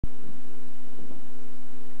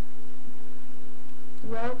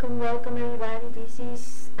Welcome, welcome everybody. This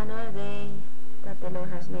is another day that the Lord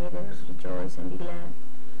has made. Let us rejoice and be glad.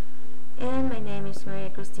 And my name is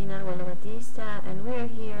Maria Cristina Arguello Batista, and we are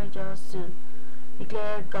here just to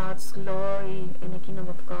declare God's glory and the kingdom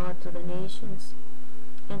of God to the nations.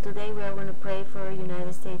 And today we are going to pray for the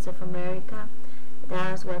United States of America.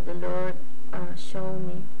 That's what the Lord showed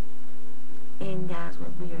me, and that's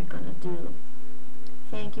what we are going to do.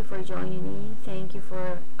 Thank you for joining in. Thank you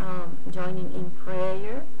for joining in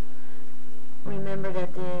prayer. Remember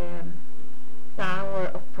that the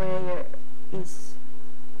power of prayer is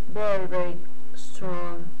very, very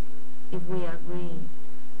strong if we agree.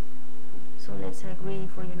 So let's agree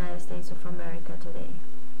for United States of America today.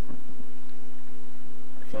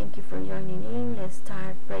 Thank you for joining in. Let's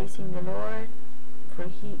start praising the Lord, for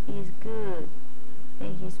He is good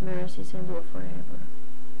and His mercies endure forever.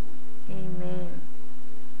 Amen.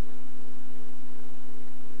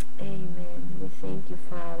 Amen. We thank you,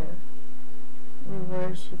 Father. We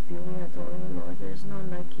worship you. We adore you, Lord. There is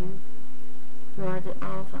none like you. You are the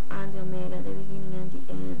Alpha and the Omega, the beginning and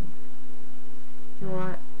the end. You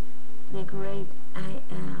are the great I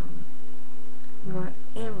am. You are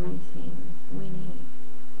everything we need.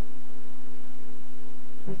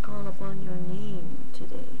 We call upon your name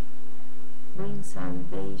today. Bring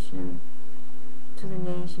salvation to the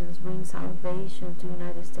nations. Bring salvation to the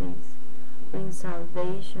United States. Bring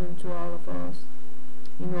salvation to all of us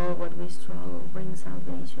in all what we struggle. Bring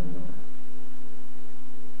salvation, Lord.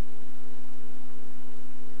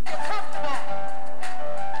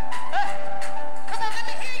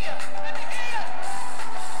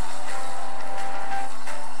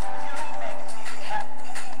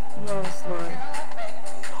 Yes, Lord.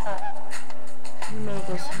 You make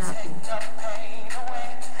us happy.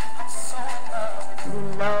 We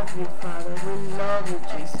love you, Father. We love you,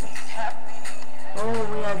 Jesus. Oh,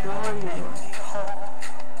 we adore you, Lord.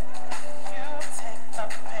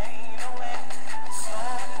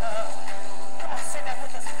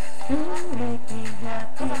 You make me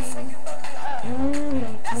happy. You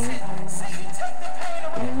make me happy.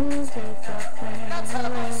 You take the pain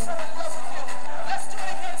away.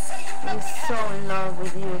 We're so in love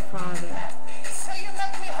with you, Father.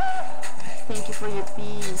 Thank you for your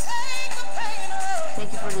peace. Thank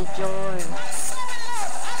you for the joy.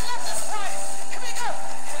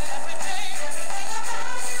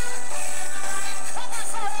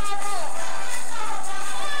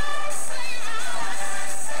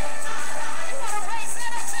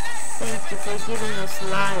 Thank you for giving us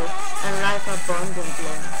life and life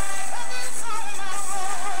abundantly.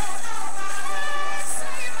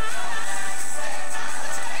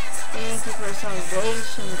 Thank you for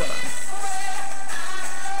salvation, God.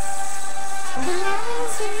 I belong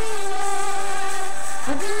to you, Lord. I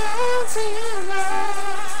belong to you, Lord.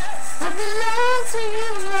 I belong to you,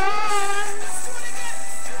 Lord.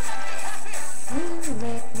 You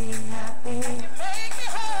make me happy.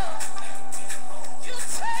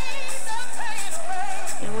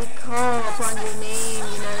 And we call upon your name,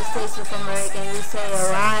 United States of America, and we say,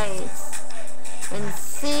 arise and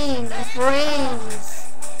sing and praise.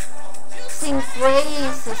 Sing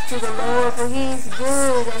praises to the Lord, for He is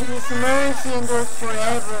good and His mercy endures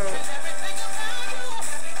forever.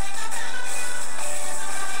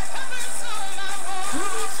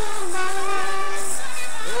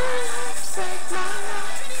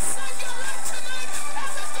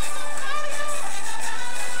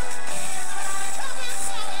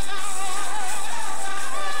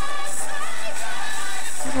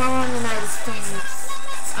 Come on, United States.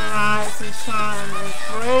 Arise and shine and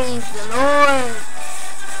praise the Lord.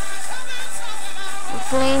 We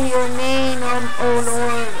claim your name, O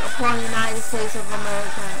Lord, upon the United States of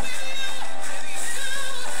America.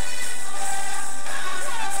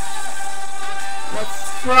 Let's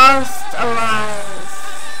trust arise.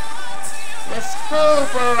 Let's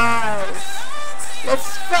hope arise.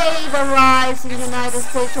 Let's faith arise in the United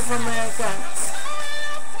States of America.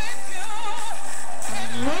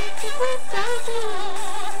 Make it without you.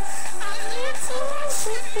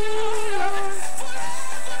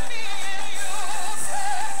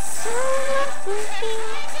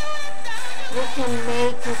 We can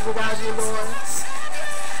make it without you, Lord.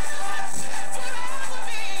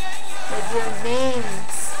 Let your name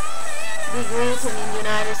be written in the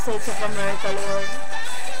United States of America, Lord.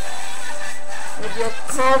 Let your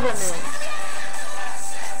covenant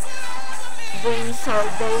bring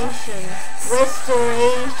salvation,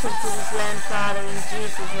 restoration to this land, Father, in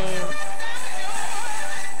Jesus' name.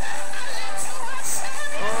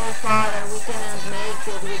 Oh, Father, we cannot make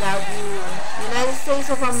it without you. The United States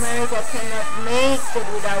of America cannot make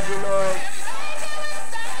it without you, Lord.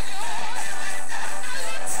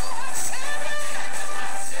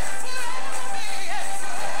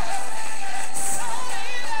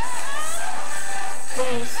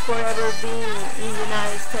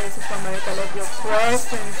 of America. Let your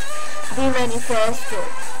presence be manifested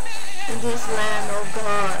in this land, oh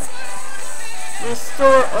God.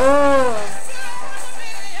 Restore all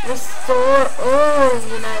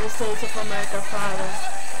United States of America, Father.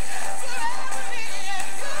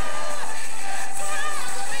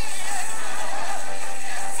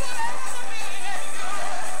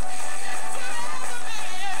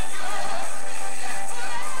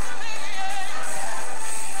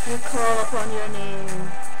 We call upon your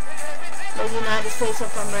name. The United States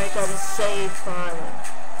of America be saved, Father.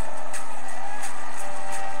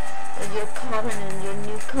 Let your covenant, your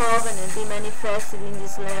new covenant be manifested in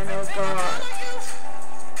this land, oh God.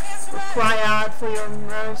 We cry out for your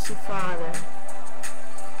mercy, Father.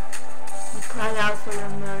 We cry out for your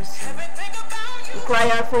mercy. We cry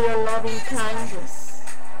out for your loving kindness.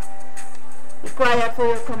 We cry out for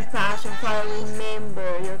your compassion, Father.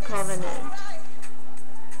 Remember your covenant.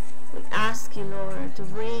 We ask you, Lord, to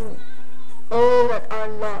bring all that are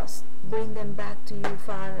lost, bring them back to you,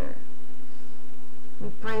 Father. We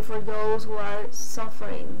pray for those who are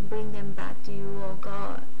suffering, bring them back to you, oh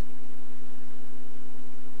God.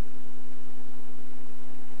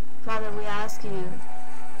 Father, we ask you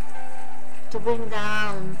to bring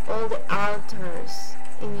down all the altars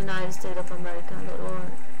in the United States of America,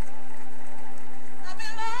 Lord.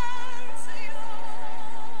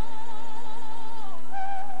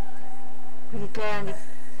 We declare and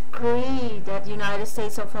decree that the United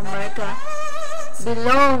States of America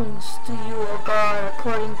belongs to you, O God,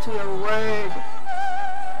 according to your word.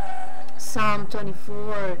 Psalm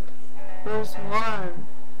 24, verse 1.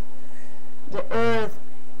 The earth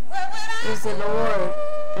is the Lord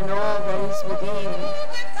and all that is within.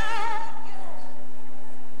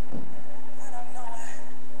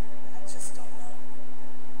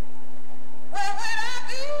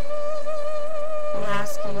 We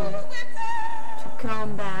ask you to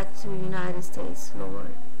come back to the United States,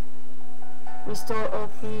 Lord. Restore all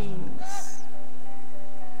things.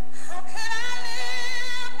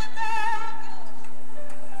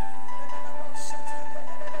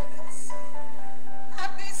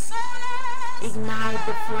 Ignite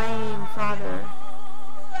the flame, Father.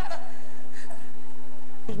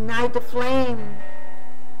 Ignite the flame.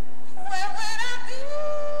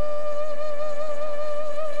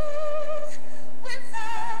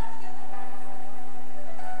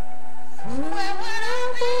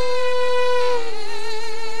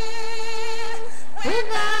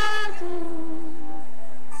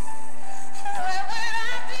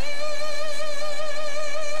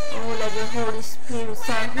 Holy Spirit,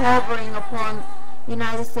 start hovering upon the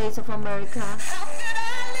United States of America.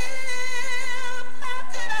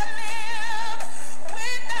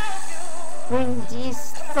 Bring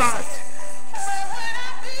this thought.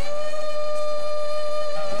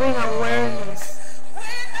 Bring awareness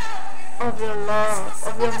of your love,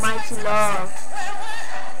 of your mighty love,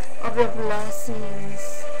 of your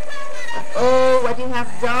blessings, of all what you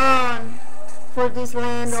have done for this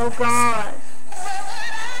land, oh God.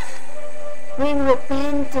 Bring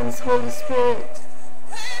repentance, Holy Spirit.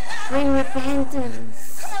 Bring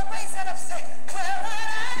repentance.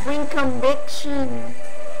 Bring conviction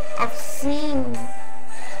of sin,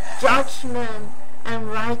 judgment,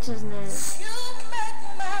 and righteousness.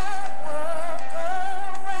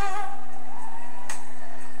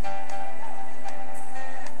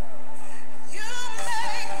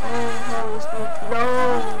 Oh, Holy Spirit,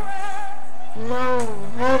 blow,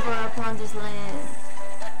 hover upon this land.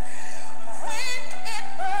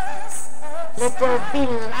 Let there be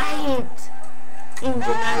light in the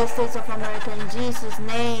United States of America, in Jesus'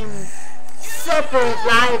 name. Separate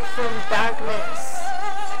light from darkness.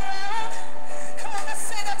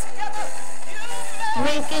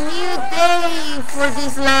 Make a new day for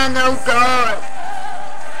this land, oh God.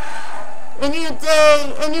 A new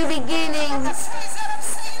day, a new beginning.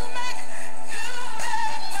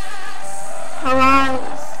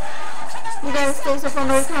 Arise. United States of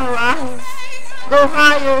America, arise. Go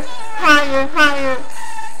higher. Higher, higher,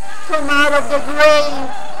 come out of the grave,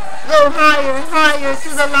 go higher, higher to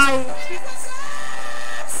the light.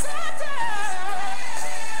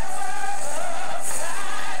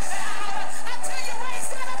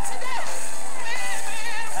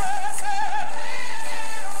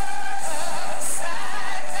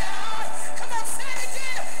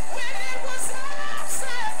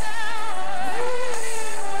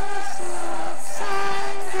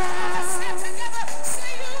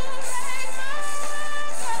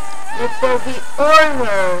 Let there be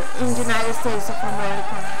order in the United States of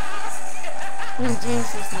America. In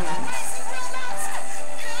Jesus' name.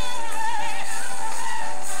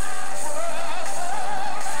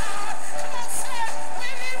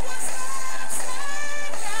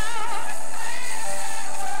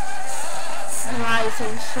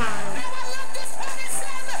 and shine.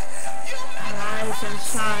 Arise and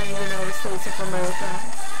shine in the United States of America.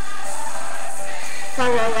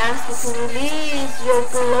 Father, I ask you to release your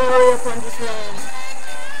glory upon this land.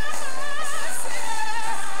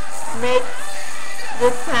 Make the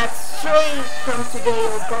path straight from today,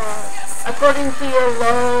 O God, according to your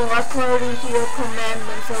law, according to your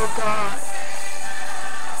commandments, O God.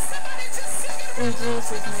 In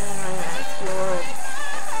Jesus' name I ask, Lord.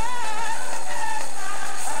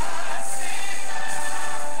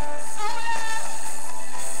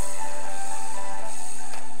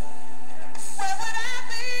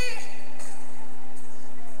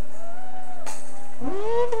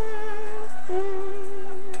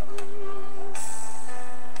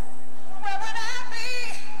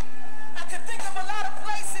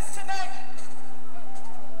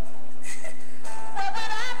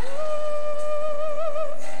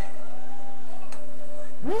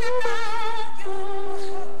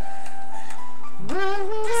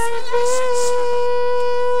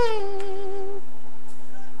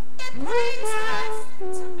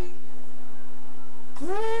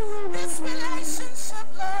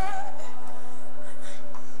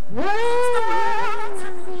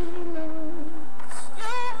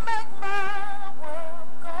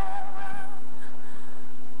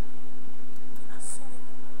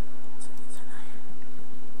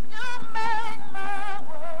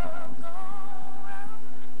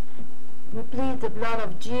 We plead the blood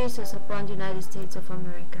of Jesus upon the United States of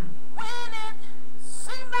America. When it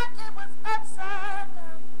seemed like it was upside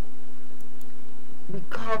down, We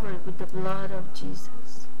cover it with the blood of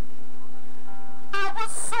Jesus. I was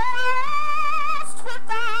so lost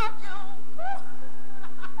without you.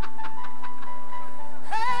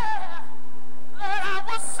 Hey, Lord, I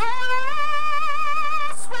was so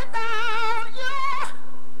lost without you.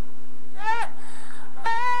 Yeah.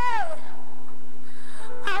 Hey,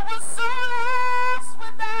 I was so lost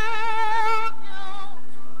without you.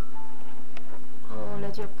 Oh,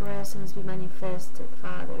 let your presence be manifested,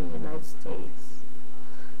 Father, in the United States.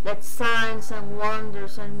 Let signs and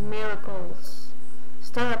wonders and miracles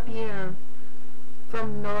start appearing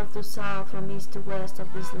from north to south, from east to west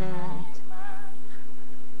of this land.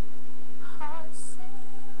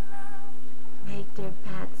 Make their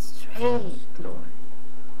path straight, Lord.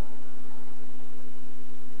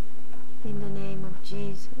 In the name of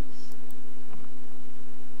Jesus.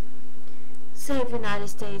 Save the United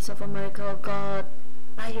States of America, O God,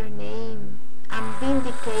 by your name, and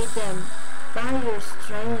vindicate them by your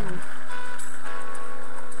strength.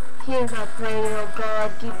 Hear my prayer, O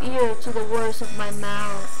God, give ear to the words of my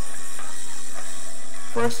mouth.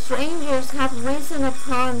 For strangers have risen up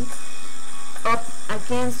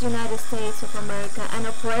against the United States of America, and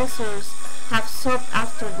oppressors have sought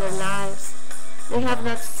after their lives. They have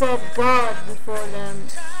not set God before them.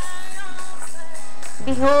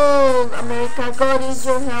 Behold, America, God is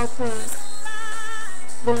your helper.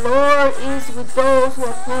 The Lord is with those who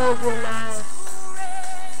uphold your life.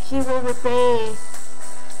 He will repay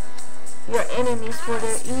your enemies for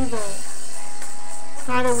their evil.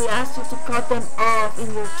 Father, we ask you to cut them off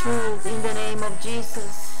in your truth, in the name of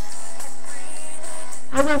Jesus.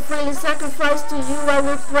 I will freely sacrifice to you. I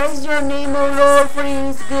will praise your name, O Lord, for he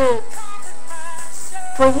is good.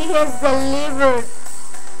 For he has delivered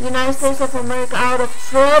the United States of America out of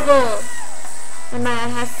trouble, and man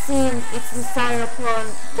has seen its desire upon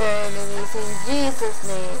their enemies. In Jesus'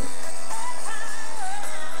 name.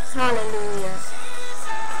 Hallelujah.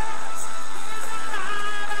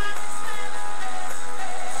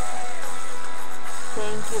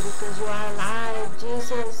 Thank you because you are alive,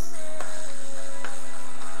 Jesus.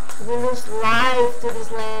 We lose life to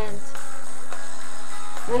this land.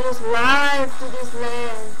 We lose life to this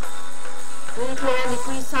land. We declare and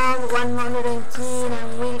decree Psalm 118,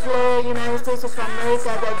 and we declare United States of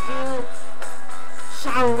America that you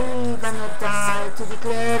shall live and not die to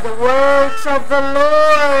declare the words of the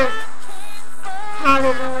Lord.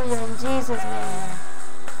 Hallelujah, in Jesus' name.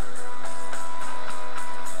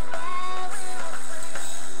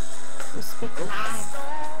 We speak life,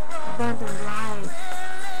 abundant life.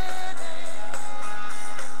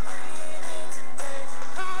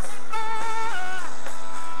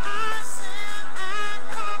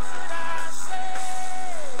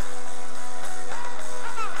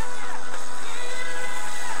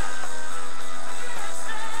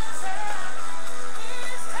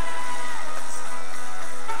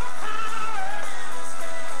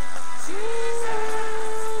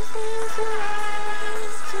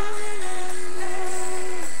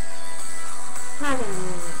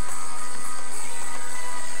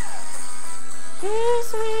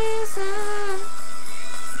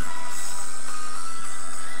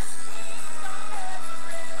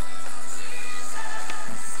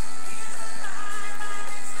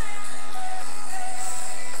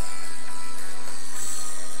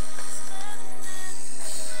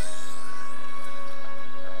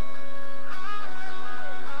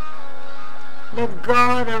 Let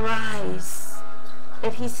God arise.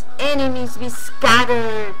 Let his enemies be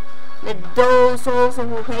scattered. Let those also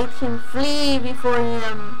who hate him flee before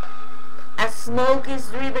him. As smoke is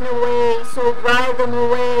driven away, so drive them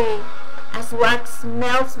away. As wax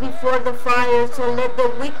melts before the fire, so let the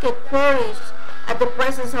wicked perish at the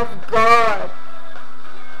presence of God.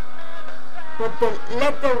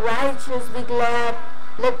 Let the righteous be glad.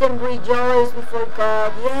 Let them rejoice before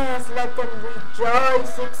God. Yes, let them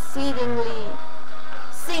rejoice exceedingly.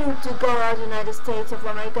 Sing to God, United States of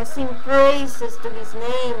America. Sing praises to his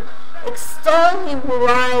name. Extol him who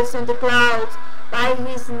rides on the clouds by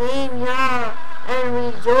his name, Yah, and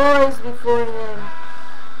rejoice before him.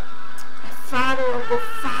 A father of the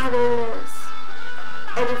fatherless,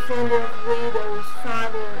 a defender of widows,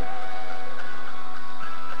 Father.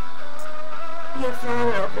 Be a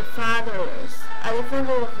father of the fatherless, a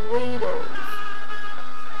defender of widows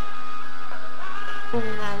in the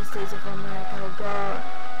United States of America, oh God.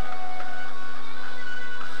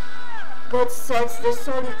 God sets the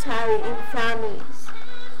solitary in families.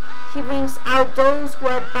 He brings out those who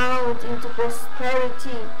are bound into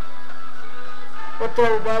prosperity, but the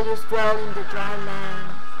rebellious dwell in the dry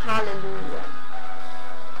land. Hallelujah.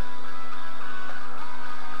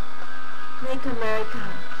 Make America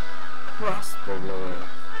prosper, Lord,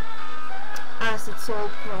 as its soul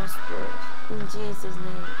prospers, in Jesus'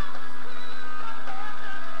 name.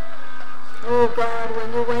 Oh God,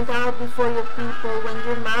 when you went out before your people, when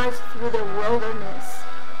you marched through the wilderness,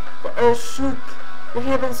 the earth shook, the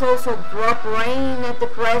heavens also dropped rain at the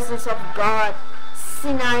presence of God.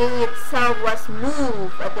 Sinai itself was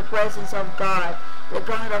moved at the presence of God, the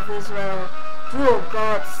God of Israel. You, O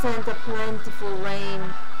God, sent a plentiful rain,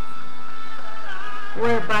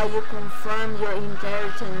 whereby you confirmed your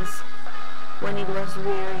inheritance when it was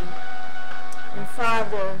weary. And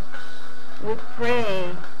Father, we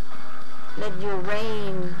pray, let your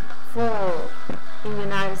rain fall in the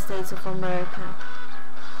United States of America.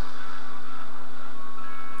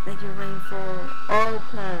 Let your rain fall.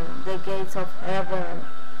 Open the gates of heaven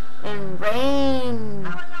and rain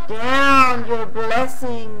down your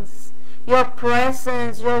blessings, your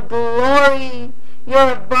presence, your glory,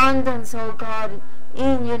 your abundance, oh God,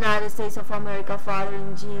 in the United States of America, Father,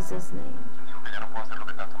 in Jesus' name.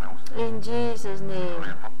 In Jesus'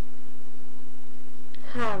 name.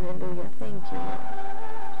 Hallelujah. Thank you, Lord.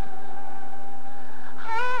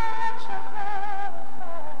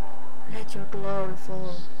 Let your glory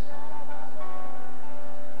fall.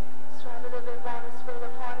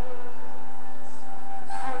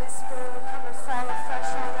 Holy Spirit, come and fall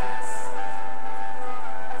afresh on us.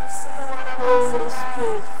 Holy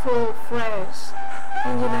Spirit, fall fresh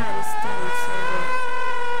in the United States, oh Lord.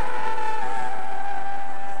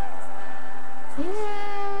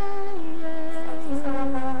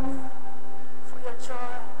 For your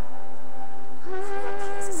joy, for your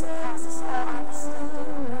peace that surpasses all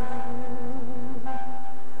understanding.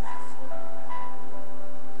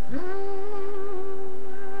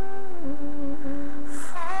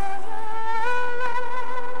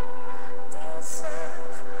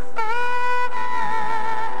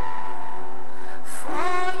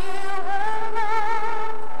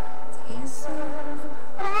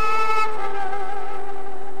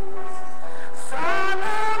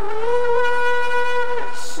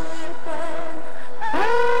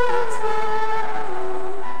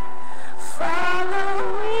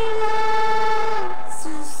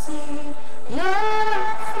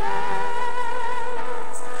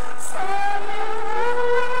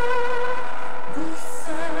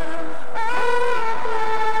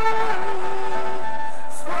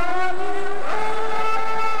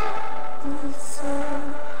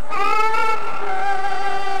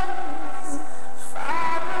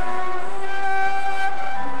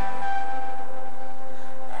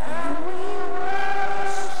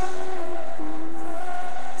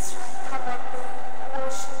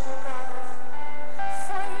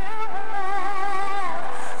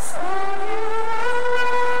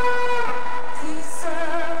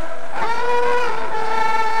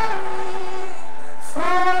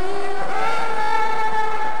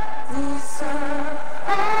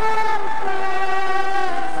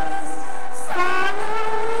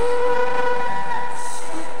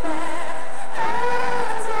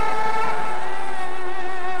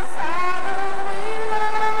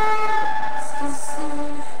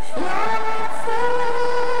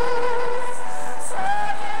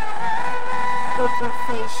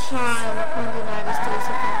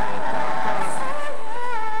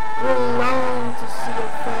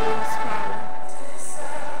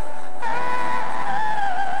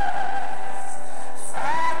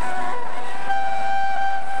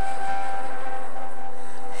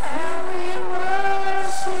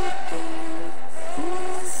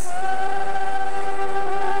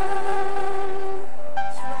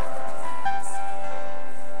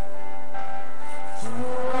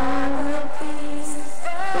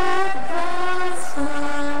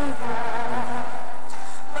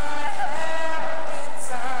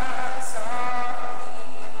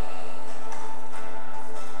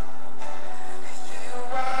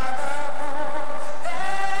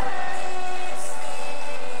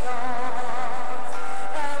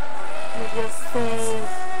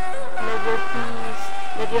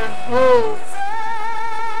 hope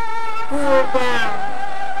pour down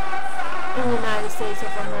in the United States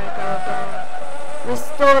of America, oh God.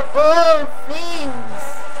 Restore all things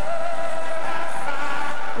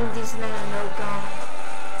in this land, oh God.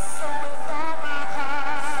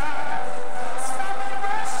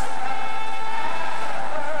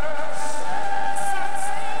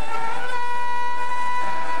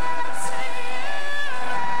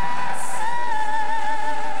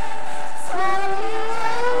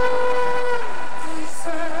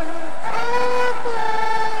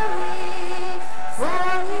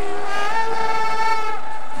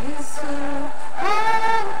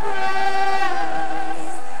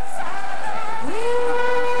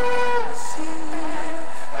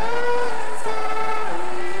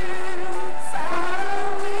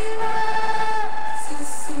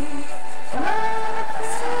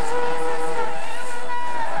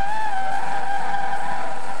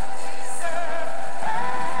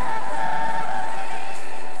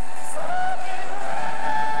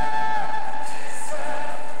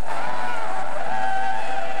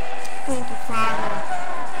 Thank you, Father.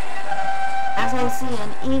 As I see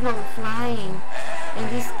an eagle flying, and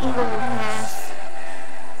this eagle has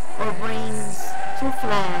or brings two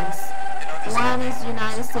flags. One is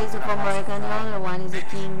United States of America and the other one is the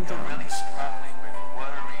kingdom.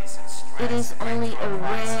 It is only a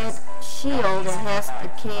red shield that has a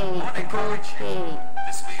K, a gold K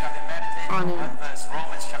on it.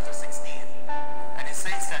 Romans chapter 16. And it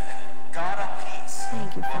says that the God of peace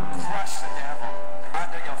Thank you, will Father. crush the devil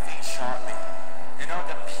under your feet shortly. You know,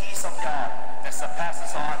 the peace of God that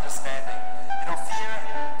surpasses all understanding. You know, fear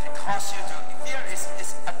can cause you to, fear is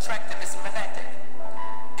attractive, it's magnetic.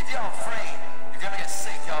 If you're afraid, you're going to get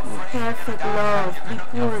sick, you're afraid. Perfect love be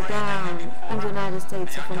poured down in the United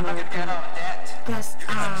States of You're not going to get out America. of debt. Cast You're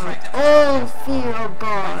going to out attract all fear of you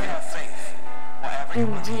God have faith. Whatever you in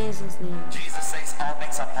believe. Jesus' name. Jesus says all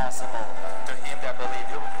things are possible to him that believe.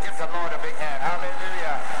 You give the Lord a big hand.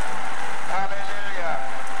 Hallelujah. Hallelujah.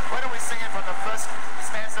 Why don't we sing it from the first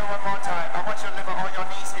stanza one more time? I want you to lift up all your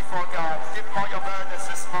knees before God. Give him all your burdens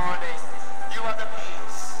this morning. You are the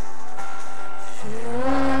peace. You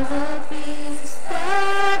are the peace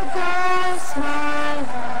that guards my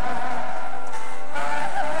heart.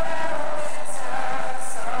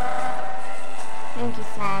 Thank you,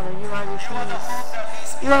 Father. You are the You are the hope peace. that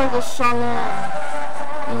leads me. You are the shalom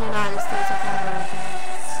in the United States of America.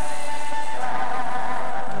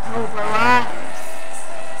 Let hope arise.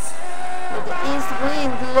 Let the east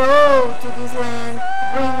wind blow to this land.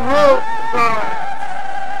 Bring hope, God.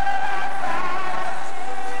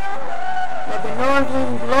 Let the north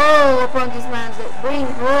wind blow upon this land. Bring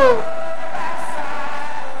hope.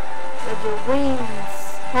 Let your winds,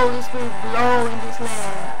 Holy Spirit, blow in this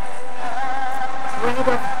land. Breath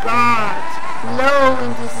of God, blow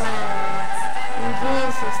in this land. In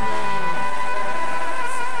Jesus' name.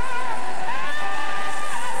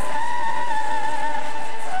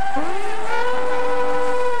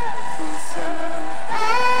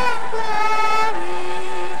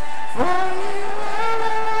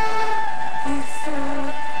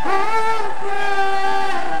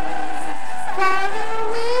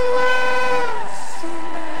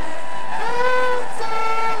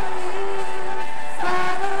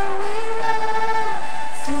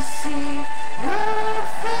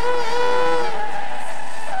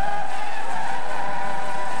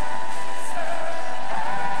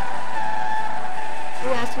 We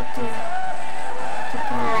ask you to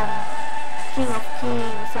come, King of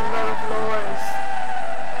Kings and Lord of Lords.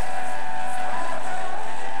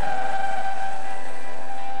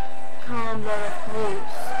 Come, Lord of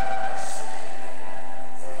Hosts.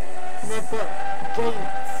 Let the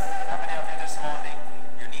gates How many of you this morning,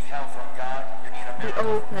 you need help from God? You need a be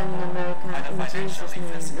miracle. open in America in Jesus'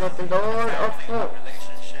 name. Let the Lord of Hosts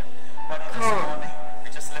Relationship. But this come morning, we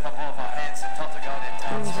just lift up both our hands and talk to God in in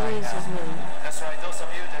tongues right Jesus' now. name. That's right. Those of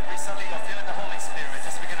you that recently are feeling the Holy Spirit,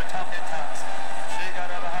 just begin to talk in tongues.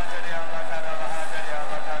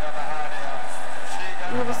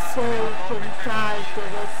 Il sei cantate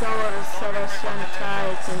le tore sarà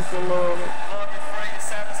cantate in colore.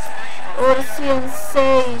 Orsi in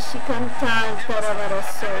sei si cantate la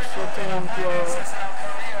socio tempio.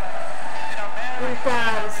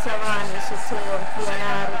 Cantare savane si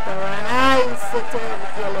pianare tavanai se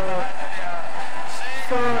tempiolo.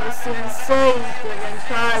 Orsi in sei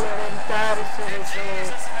ventare su le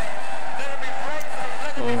sue.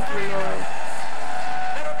 Thank you, Lord.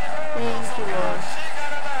 Thank you, Lord.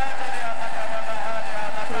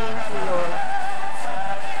 Thank you, Lord.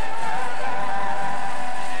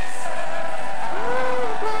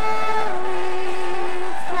 All glory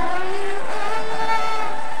for you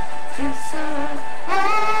alone.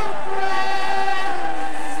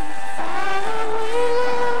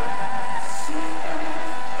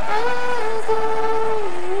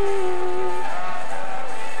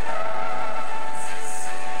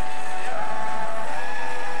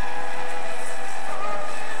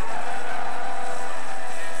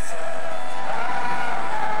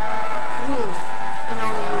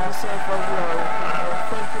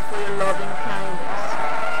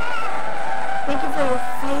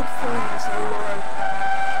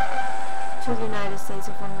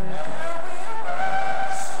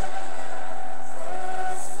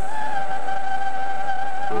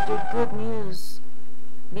 good news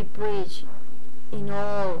be preached in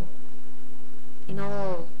all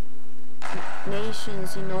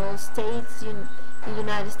nations, in all states in the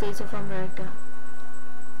United States of America.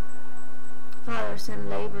 Father, send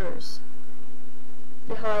laborers.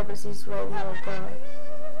 The harvest is ready, O God.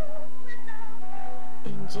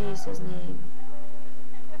 In Jesus' name.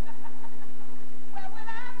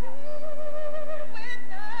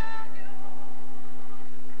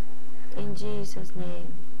 In Jesus'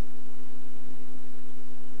 name.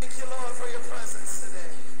 Thank you, Lord, for your presence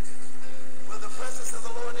today. Where the presence of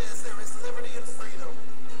the Lord is, there is liberty and freedom.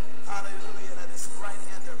 Hallelujah. And at his right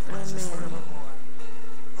hand there are pleasures Amen. forevermore.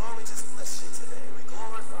 Lord, we just bless you today. We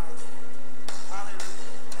glorify you.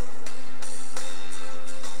 Hallelujah. Thank you.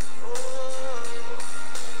 Oh,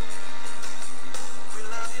 we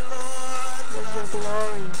love you, Lord. We Let your love you.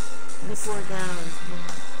 glory be poured down.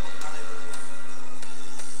 Hallelujah.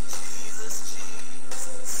 Jesus,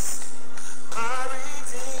 Jesus, my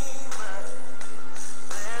Redeemer.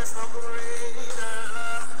 There's no greater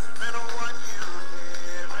love than what you've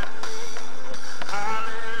given me.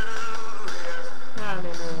 Hallelujah.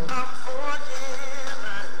 Hallelujah. I'm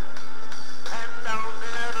forgiven, and I'll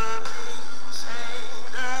never be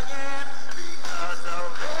chained again because of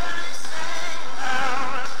very same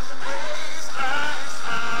power that raised Christ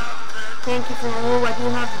from the Thank you for all what you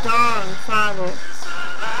have done, Father,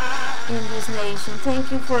 in this nation.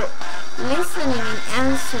 Thank you for listening and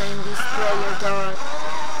answering this prayer, God.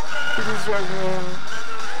 It is your will.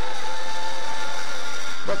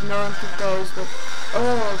 But none to those, but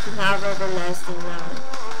all to have everlasting life.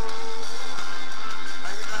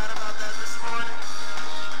 Are you glad about that this morning?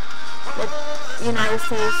 Let the United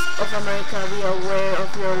States of America be aware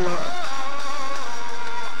of your love.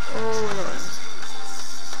 Oh Lord,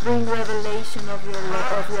 bring revelation of your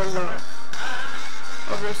love,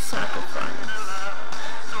 of your sacrifice,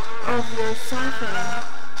 of your suffering.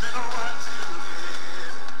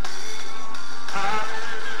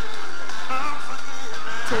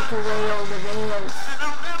 Take away all the veils.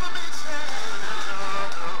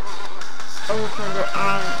 Open the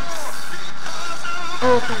eyes.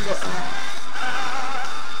 Open the eyes.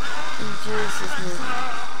 In Jesus' name.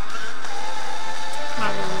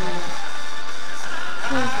 Hallelujah.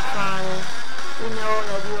 Thank you, Father. We know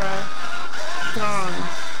that you are done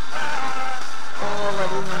all that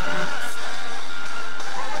we have asked.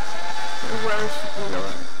 We worship you,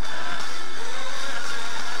 Lord.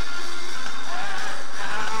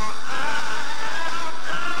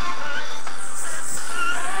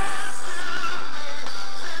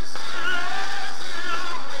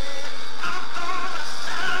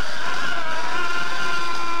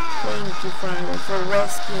 Thank you, Father, for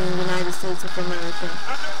rescuing the United States of America.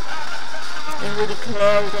 And we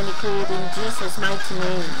declare it and decree it in Jesus' mighty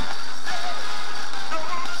name.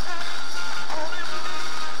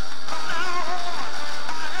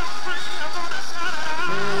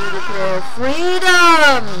 We declare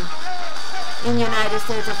freedom in the United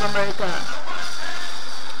States of America.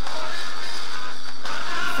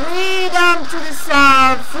 Freedom to the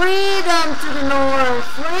south, freedom to the north,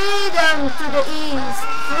 freedom to the east,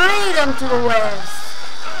 freedom to the west.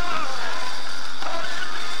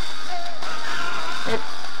 Let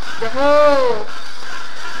the whole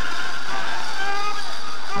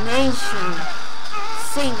nation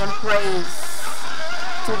sing and praise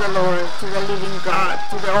to the Lord, to the living God,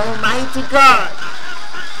 to the Almighty God.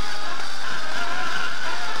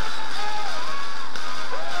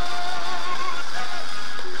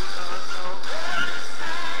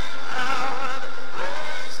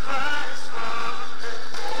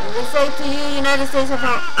 Say to you, United States of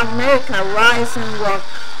America, rise and walk,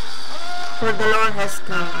 for the Lord has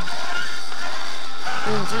come.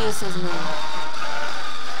 In Jesus' name.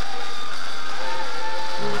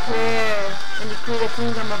 We declare and decree the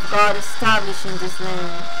kingdom of God established in this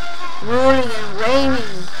land, ruling and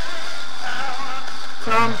reigning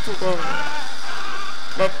from today.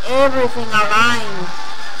 Let everything align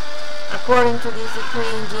according to this decree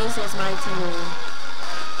in Jesus' mighty name.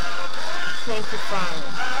 Thank you, Father.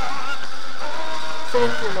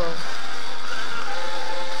 Thank you, Lord.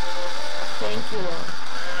 Thank you, Lord.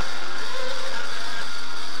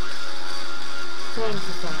 Thank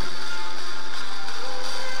you, Father.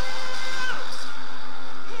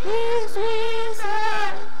 This is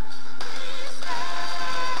it.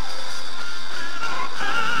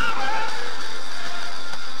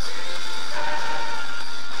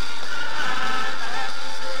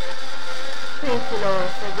 Thank you, Lord,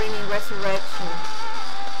 for bringing resurrection.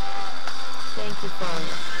 Thank you,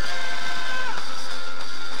 Father.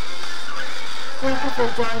 Thank you for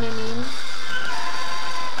joining in.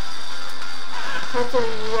 Hopefully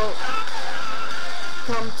we will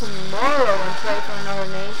come tomorrow and pray for another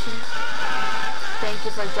nation. Thank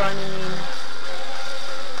you for joining in.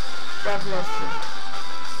 God bless you.